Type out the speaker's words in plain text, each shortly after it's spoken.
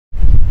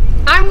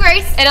I'm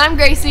Grace. And I'm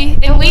Gracie.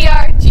 And we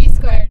are G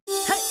Squared.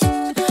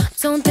 Hey,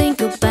 don't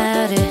think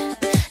about it,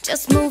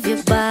 just move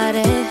your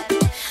body.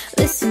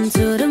 Listen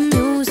to the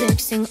music,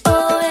 sing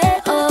oh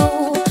yeah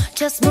oh.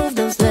 Just move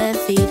those left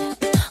feet,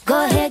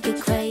 go ahead,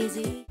 get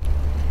crazy.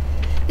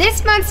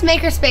 This month's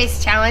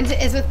Makerspace Challenge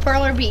is with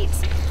Perler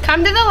Beats.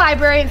 Come to the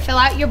library and fill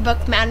out your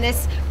Book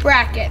Madness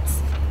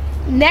brackets.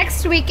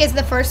 Next week is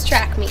the first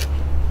track meet.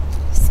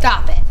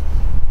 Stop it.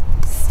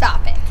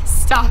 Stop it.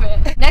 Stop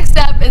it. Next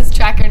up is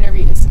tracker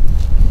interviews.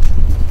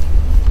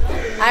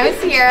 I'm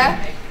Sierra,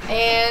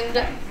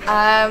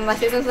 and my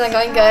season's been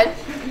going good,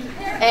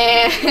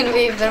 and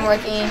we've been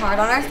working hard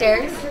on our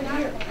stairs.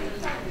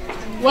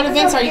 What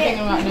events are you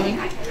thinking about doing?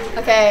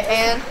 Okay,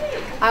 and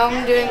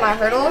I'm doing my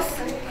hurdles,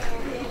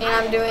 and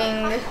I'm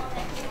doing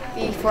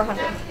the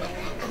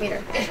 400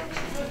 meter.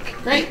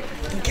 Great.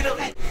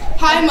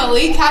 Hi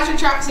Malik, how's your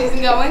track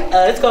season going?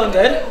 It's going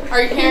good.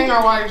 Are you carrying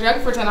our water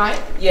jug for tonight?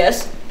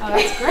 Yes. Oh,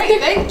 that's great,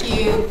 thank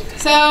you.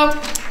 So,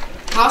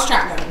 how's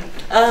track going?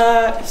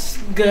 It's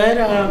good.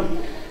 I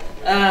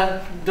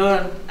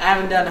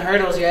haven't done the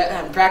hurdles yet. I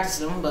haven't practiced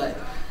them, but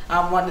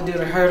I'm wanting to do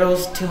the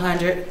hurdles,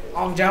 200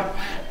 long jump,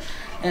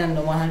 and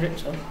the 100.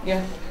 So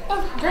yeah.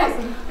 Oh, great.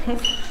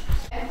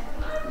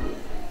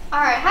 All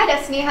right, hi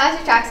Destiny, how's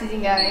your track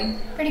season going?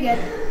 Pretty good.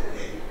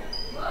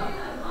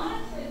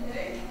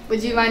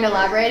 Would you mind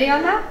elaborating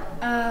on that?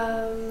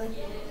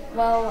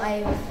 Well,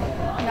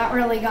 I've not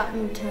really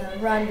gotten to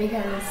run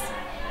because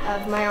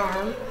of my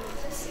arm,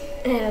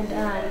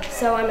 and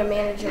so I'm a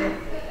manager.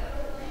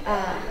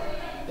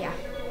 Yeah.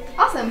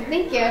 Awesome,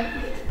 thank you.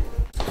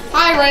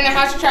 Hi Raina,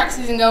 how's your track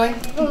season going?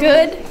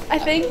 Good, I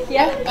think,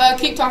 yeah.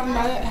 Keep talking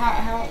about it.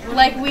 How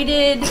Like we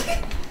did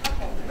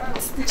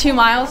 2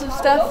 miles of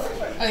stuff,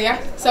 Oh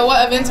yeah? So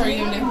what events are you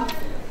going to do?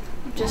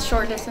 just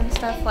short distance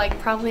stuff, like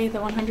probably the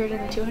 100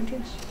 and the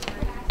 200.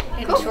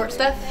 And Cool. short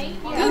stuff. I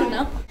don't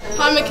know.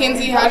 Hi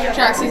Mackenzie, how's your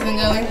track season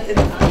going? It's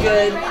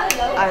good.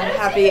 I'm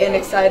happy and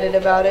excited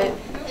about it.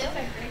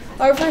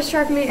 Our first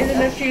track meet is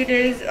in a few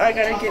days. I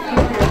gotta get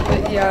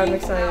prepared, but yeah, I'm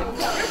excited.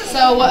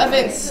 So what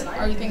events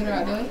are you thinking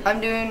about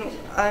doing?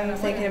 I'm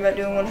thinking about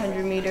doing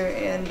 100 meter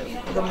and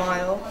the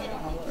mile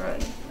run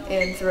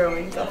and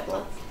throwing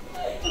softball.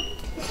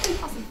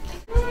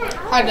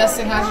 Hi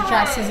Dustin, how's your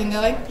track season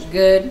going?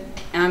 Good.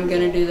 I'm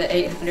gonna do the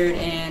 800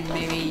 and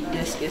maybe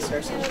discus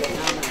or something.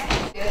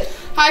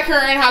 Hi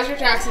Corinne, how's your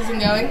track season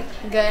going?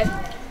 Good.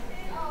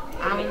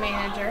 I'm a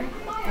manager.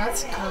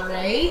 That's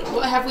great.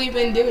 What have we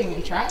been doing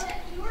in track?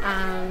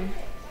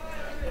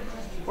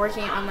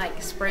 Working on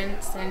like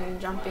sprints and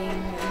jumping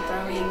and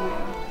throwing.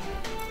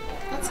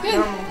 That's good.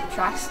 Normal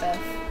track stuff.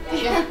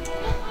 Yeah.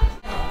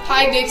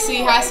 Hi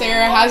Dixie, hi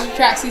Sarah, how's your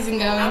track season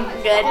going?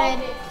 Good.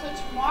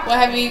 What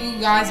have you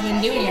guys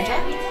been doing in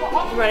track?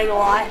 Running a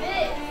lot.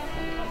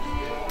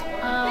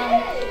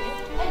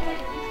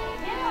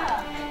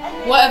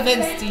 What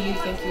events do you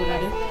think you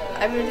want to do?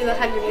 I'm gonna do the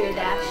 100 meter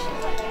dash.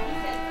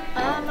 I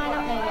don't know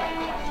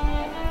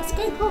yet. That's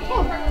good.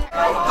 Cool.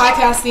 Hi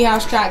Cassidy,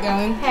 how's track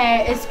going?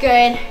 Hey, it's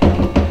good.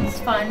 It's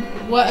fun.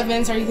 What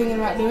events are you thinking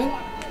about doing?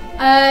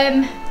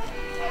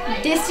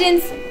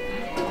 Distance.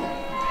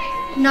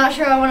 Not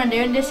sure I want to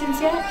do in distance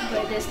yet,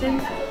 but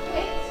distance.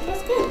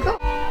 That's good. Cool.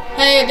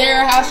 Hey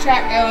Adara, how's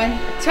track going?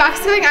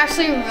 Track's going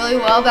actually really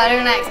well, better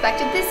than I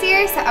expected this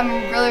year, so I'm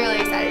really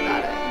excited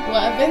about it.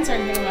 What events are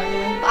you thinking about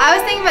doing? I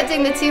was thinking about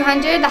doing the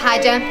 200, the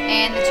high jump,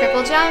 and the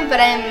triple jump, but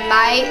I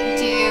might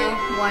do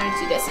 1 or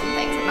 2 distant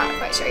things. I'm not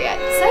quite sure yet.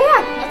 So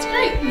yeah. That's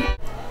great.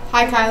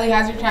 Hi Kylie,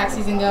 how's your track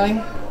season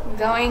going?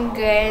 Going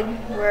good.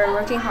 We're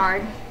working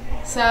hard.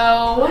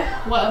 So,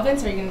 what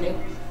events are you going to do?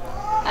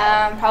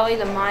 Probably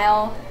the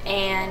mile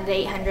and the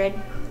 800.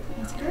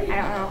 That's great. I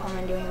don't know if I'm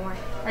gonna do anymore.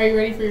 Are you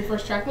ready for your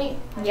first track meet?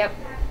 Yep.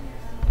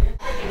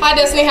 Hi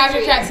Destiny, how's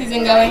your track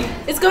season going?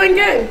 It's going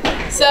good.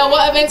 So,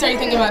 what events are you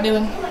thinking about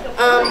doing?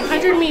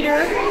 100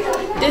 meter,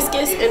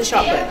 discus, and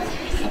shot put.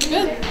 That's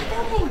good.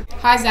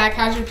 Hi Zach,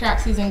 how's your track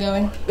season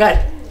going? Good.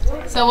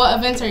 So, what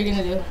events are you going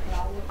to do?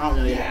 I don't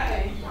know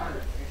yet.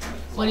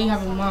 What do you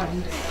have in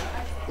mind?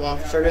 Well,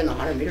 I'm sure doing the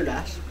 100 meter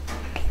dash.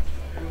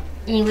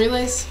 Any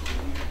relays?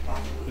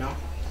 No.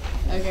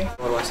 Okay.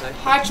 What do I say?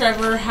 Hi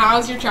Trevor,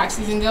 how's your track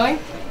season going?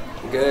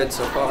 Good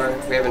so far.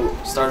 We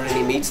haven't started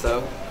any meets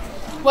though.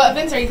 What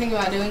events are you thinking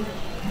about doing?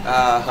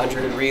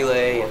 100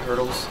 relay and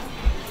hurdles.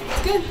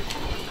 That's good.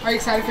 Are you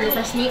excited for your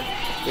first meet?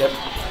 Yep.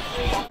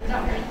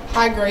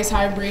 Hi Grace,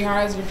 hi Bree,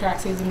 how's your track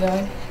season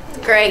going?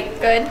 Great,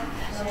 good.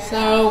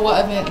 So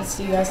what events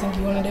do you guys think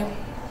you want to do?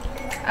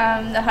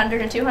 The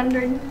 100 and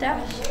 200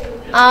 dash.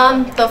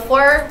 The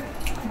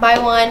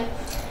 4x1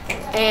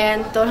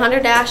 and the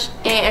 100 dash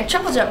and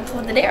triple jump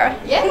with the Dara.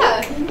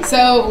 Yeah.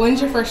 So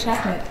when's your first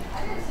track meet?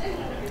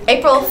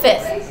 April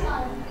 5th.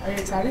 Are you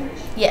excited?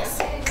 Yes.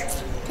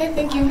 Okay,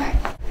 thank you.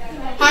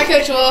 Hi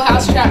Coach Will,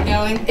 how's track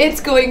going?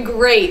 It's going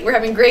great. We're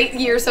having a great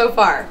year so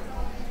far.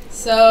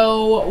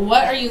 So,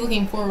 what are you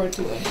looking forward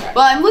to in track?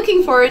 Well, I'm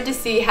looking forward to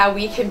see how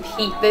we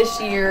compete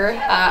this year.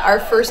 Our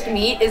first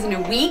meet is in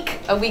a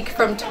week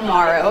from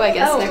tomorrow, I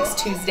guess next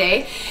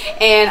Tuesday.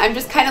 And I'm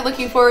just kind of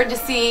looking forward to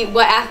see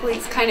what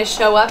athletes kind of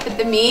show up at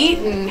the meet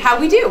and how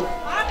we do.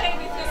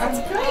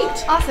 That's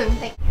great. Awesome,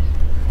 thank you.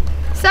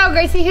 So,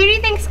 Gracie, who do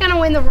you think is going to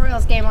win the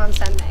Royals game on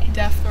Sunday?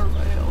 Def the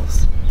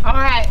Royals. All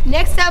right,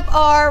 next up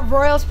are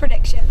Royals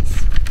predictions.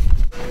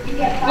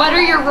 What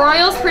are your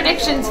Royals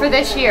predictions for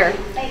this year?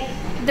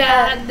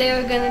 That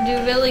they're gonna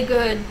do really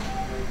good.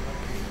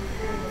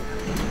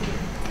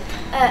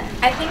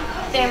 I think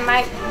they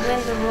might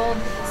win the World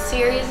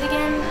Series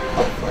again,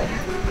 hopefully.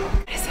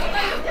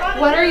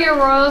 What are your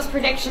Royals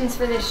predictions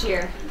for this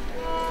year?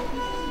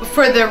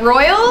 For the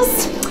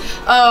Royals?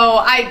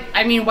 Oh,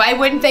 I mean, why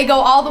wouldn't they go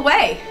all the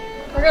way?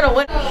 We're gonna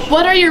win.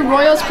 What are your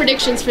Royals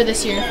predictions for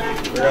this year?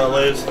 We're gonna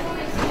lose.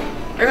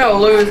 We're gonna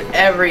lose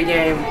every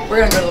game. We're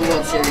gonna go to the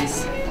World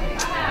Series.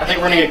 I think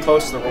we're gonna get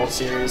close to the World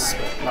Series,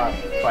 but not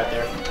quite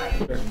there.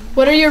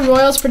 What are your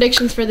Royals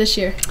predictions for this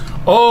year?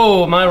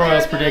 Oh, my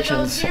Royals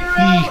predictions.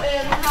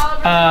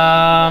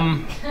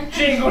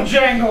 Jingle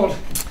jangled.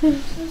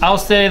 I'll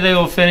say they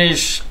will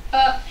finish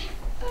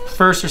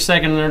first or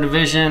second in their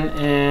division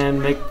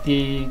and make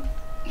the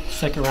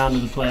second round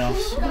of the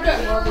playoffs.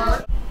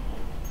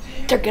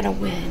 They're gonna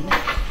win.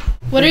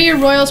 What are your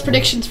Royals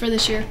predictions for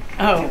this year?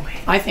 Oh,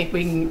 I think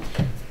we can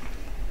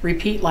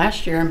repeat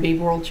last year and be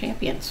world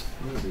champions.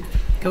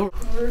 Go.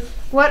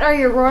 What are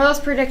your Royals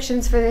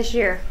predictions for this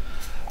year?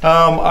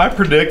 I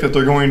predict that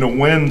they're going to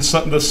win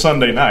this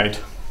Sunday night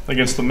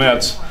against the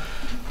Mets.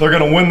 They're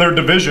going to win their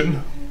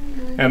division,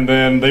 and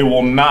then they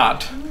will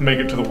not make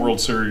it to the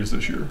World Series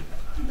this year.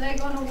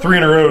 3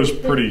 in a row is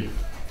pretty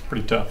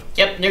tough.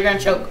 Yep, you're gonna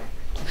choke.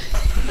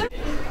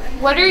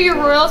 What are your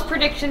Royals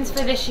predictions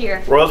for this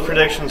year? Royals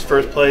predictions: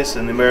 first place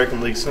in the American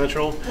League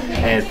Central,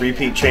 and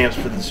repeat champs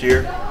for this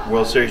year.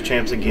 World Series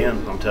champs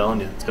again. I'm telling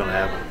you, it's gonna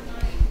happen.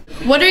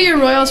 What are your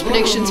Royals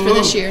predictions for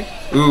this year?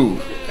 Ooh,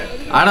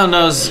 I don't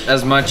know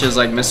as much as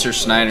like Mr.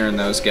 Snyder and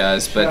those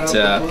guys, but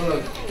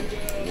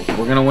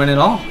we're gonna win it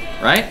all,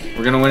 right?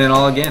 We're gonna win it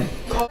all again.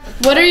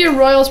 What are your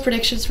Royals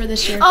predictions for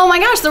this year? Oh my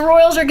gosh, the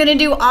Royals are gonna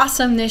do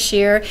awesome this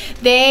year.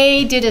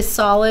 They did a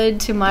solid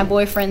to my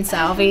boyfriend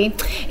Salvi,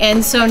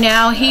 and so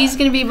now he's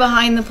gonna be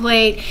behind the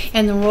plate,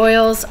 and the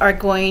Royals are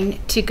going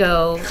to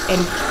go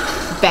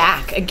and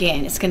back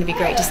again. It's gonna be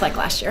great, just like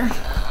last year.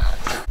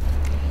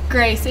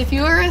 Grace, if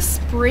you were a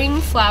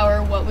spring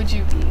flower, what would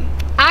you be?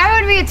 I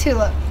would be a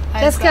tulip,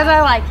 just because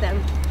I like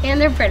them, and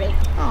they're pretty.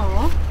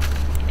 Aww.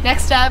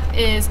 Next up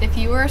is, if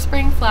you were a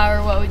spring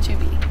flower, what would you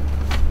be?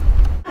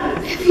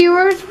 If you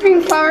were a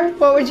spring flower,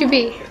 what would you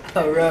be?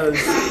 A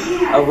rose.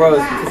 A rose,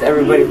 because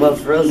everybody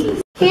loves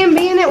roses. Can't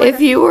be in it with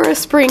If you were a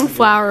spring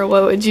flower,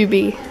 what would you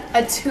be?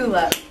 A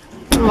tulip,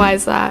 Why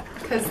is that?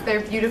 because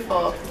they're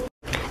beautiful.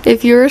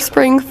 If you were a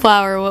spring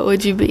flower, what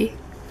would you be?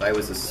 If I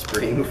was a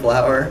spring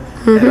flower,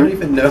 I don't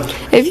even know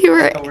If you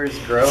were flowers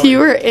grow. If you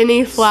were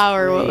any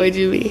flower, what would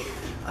you be?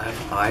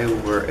 If I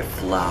were a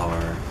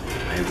flower,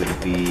 I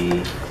would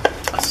be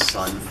a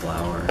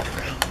sunflower.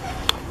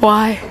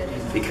 Why?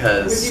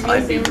 Because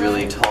I'd be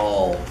really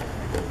tall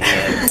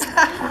and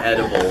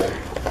edible.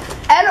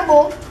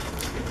 edible.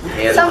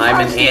 And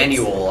I'm an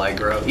annual. I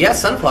grow. Yeah,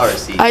 sunflower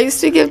seeds. I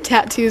used to give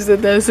tattoos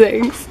with those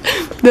things.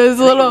 Those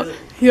little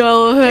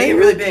yellow They get things.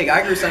 really big.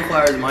 I grew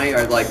sunflowers in my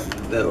yard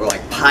they were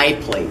like pie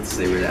plates.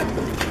 They were that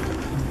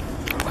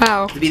big.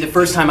 Wow. It'd be the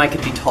first time I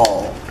could be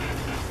tall.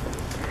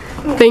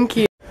 Thank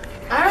you.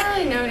 I don't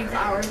really know any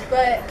flowers,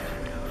 but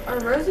are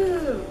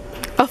roses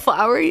A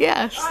flower,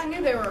 yes. I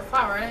knew they were a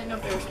flower. I didn't know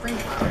if they were spring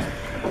flowers.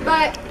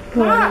 But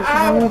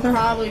I would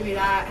probably be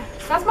that.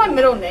 That's my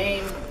middle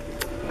name.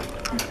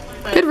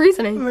 But Good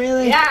reasoning.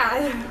 Really?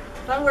 Yeah,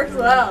 that works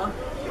well.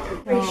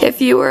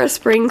 If you were a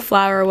spring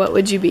flower, what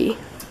would you be?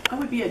 I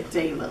would be a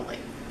daylily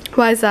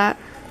Why is that?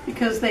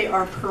 because they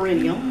are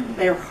perennial,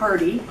 they're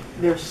hardy,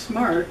 they're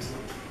smart,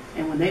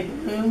 and when they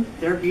bloom,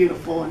 they're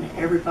beautiful and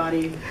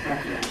everybody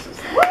recognizes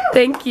them.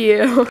 Thank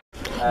you.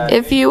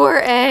 If you were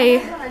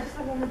a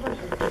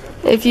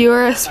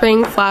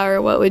spring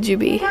flower, what would you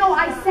be? No,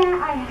 I said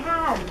I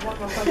had.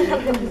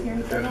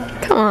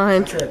 Come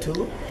on. A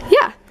tulip?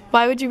 Yeah.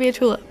 Why would you be a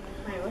tulip?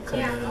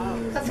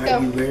 Let's Might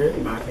be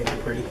weird, but I think they're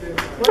pretty.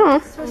 Oh.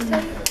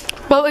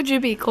 What would you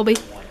be, Colby?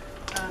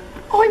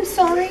 Oh, I'm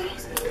sorry.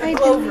 I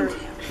Clover.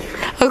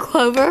 A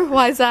clover?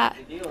 Why is that?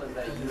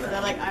 I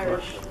like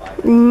Irish.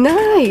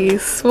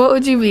 Nice. What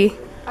would you be?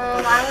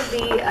 I would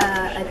be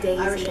a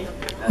daisy.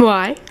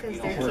 Why? Because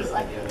they're cute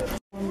like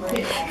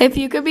If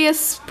you could be a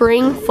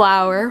spring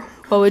flower,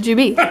 what would you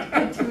be?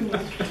 a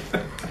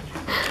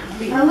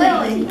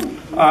lily.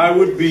 I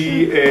would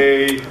be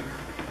a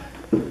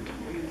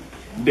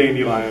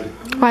dandelion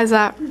Why is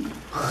that?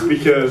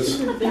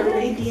 because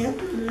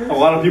a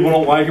lot of people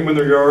don't like them in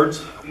their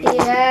yards.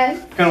 Yeah.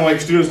 Kind of like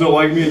students don't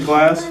like me in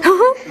class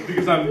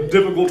because I'm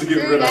difficult to get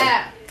rid of.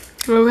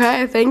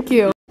 Okay, thank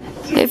you.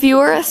 If you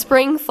were a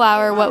spring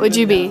flower, what would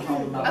you be?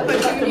 A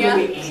petunia.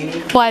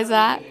 Why is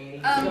that?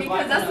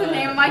 Because that's the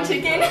name of my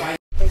chicken.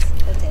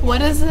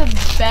 What is the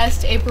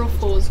best April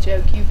Fool's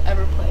joke you've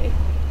ever played?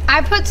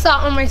 I put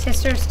salt on my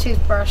sister's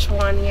toothbrush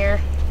one year.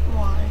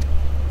 Why?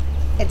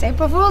 It's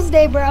April Fool's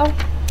Day, bro.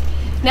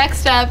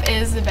 Next up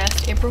is the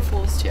best April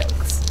Fool's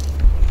jokes.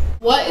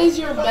 What is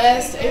your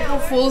best April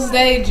Fool's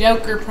Day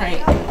joke or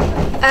prank?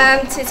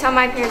 To tell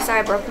my parents that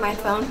I broke my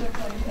phone.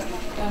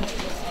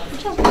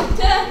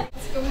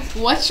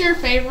 What's your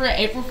favorite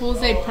April Fool's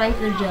Day prank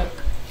or joke?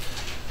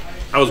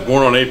 I was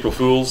born on April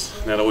Fool's.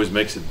 That always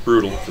makes it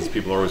brutal because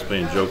people are always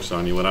playing jokes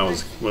on you. When I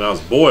was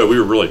a boy, we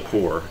were really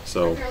poor,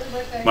 so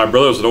my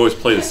brothers would always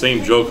play the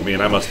same joke with me,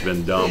 and I must have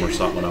been dumb or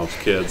something when I was a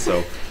kid.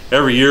 So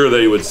every year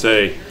they would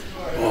say,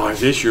 "Oh,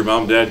 this year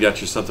Mom and Dad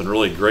got you something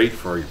really great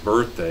for your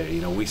birthday.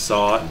 You know, we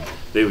saw it." And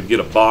they would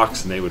get a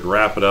box and they would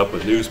wrap it up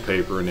with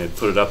newspaper and they'd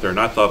put it up there, and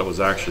I thought it was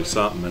actually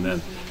something. And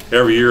then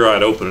every year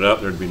I'd open it up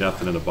and there'd be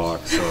nothing in the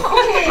box. So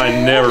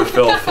I never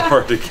fell for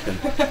it again.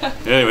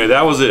 Anyway,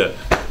 that was it.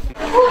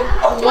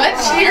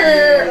 What's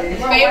your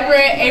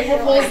favorite April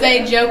Fool's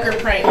Day joke or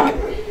prank?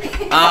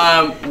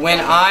 When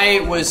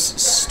I was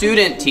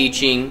student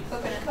teaching,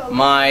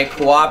 my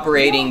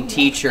cooperating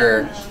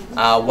teacher,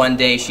 one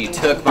day she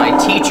took my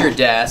teacher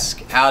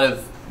desk out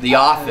of the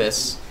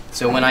office.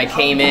 So when I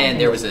came in,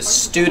 there was a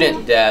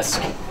student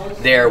desk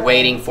there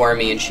waiting for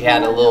me, and she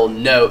had a little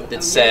note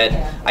that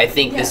said, "I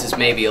think this is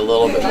maybe a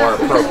little bit more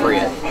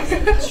appropriate."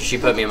 So she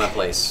put me in my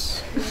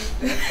place.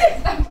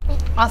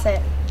 I'll say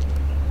it.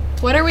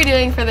 What are we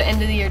doing for the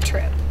end of the year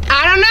trip?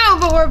 I don't know,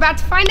 but we're about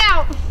to find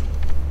out.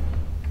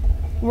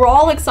 We're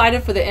all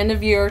excited for the end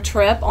of year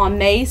trip on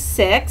May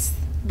 6th,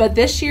 but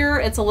this year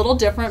it's a little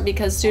different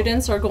because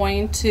students are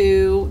going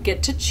to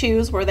get to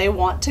choose where they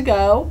want to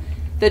go.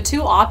 The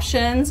two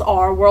options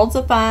are Worlds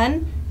of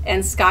Fun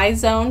and Sky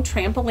Zone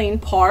Trampoline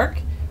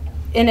Park.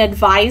 In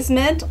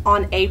advisement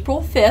on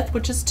April 5th,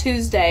 which is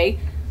Tuesday,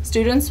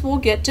 students will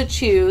get to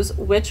choose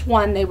which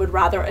one they would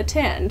rather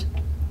attend.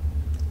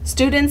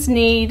 Students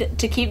need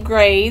to keep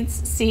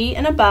grades C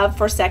and above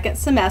for second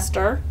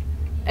semester.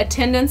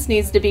 Attendance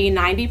needs to be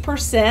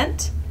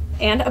 90%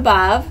 and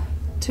above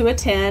to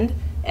attend,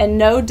 and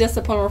no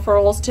discipline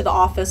referrals to the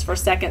office for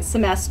second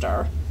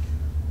semester.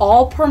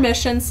 All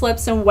permission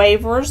slips and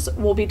waivers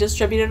will be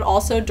distributed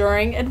also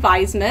during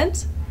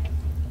advisement,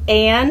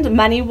 and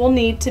money will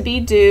need to be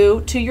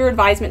due to your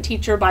advisement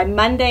teacher by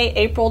Monday,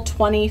 April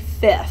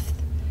 25th.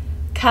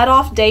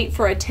 Cutoff date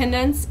for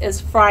attendance is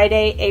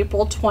Friday,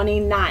 April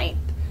 29th.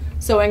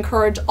 So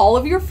encourage all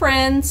of your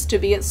friends to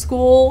be at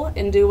school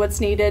and do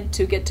what's needed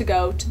to get to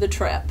go to the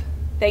trip.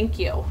 Thank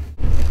you.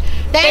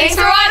 Thanks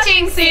for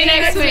watching. See you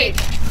next week.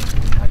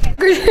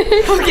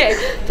 Okay,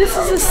 this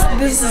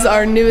is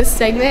our newest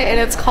segment, and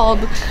it's called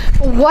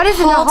What is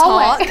in the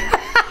Hall hallway?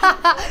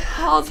 Talk?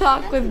 Hall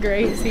Talk with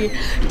Gracie.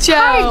 Joe,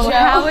 Hi, Joe.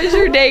 how is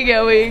your day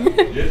going?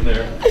 Getting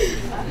there.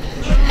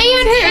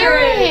 Hey,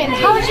 Taryn.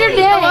 How's your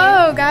day?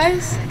 Hello,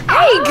 guys.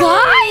 Hey,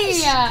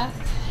 guys.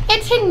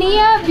 It's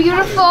Hania,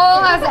 beautiful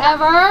as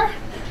ever.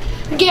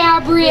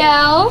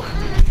 Gabrielle.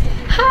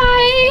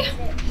 Hi.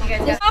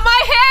 On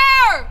my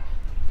hair!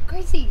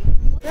 Gracie.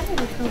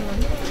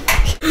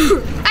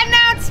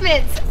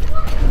 Announcements.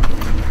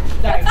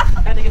 Sorry,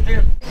 had to get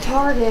there.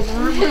 Retarded,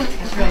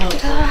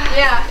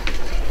 Yeah.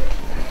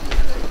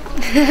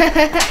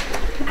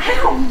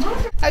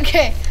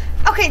 Okay.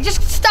 Okay,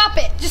 just stop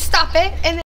it. Just stop it. And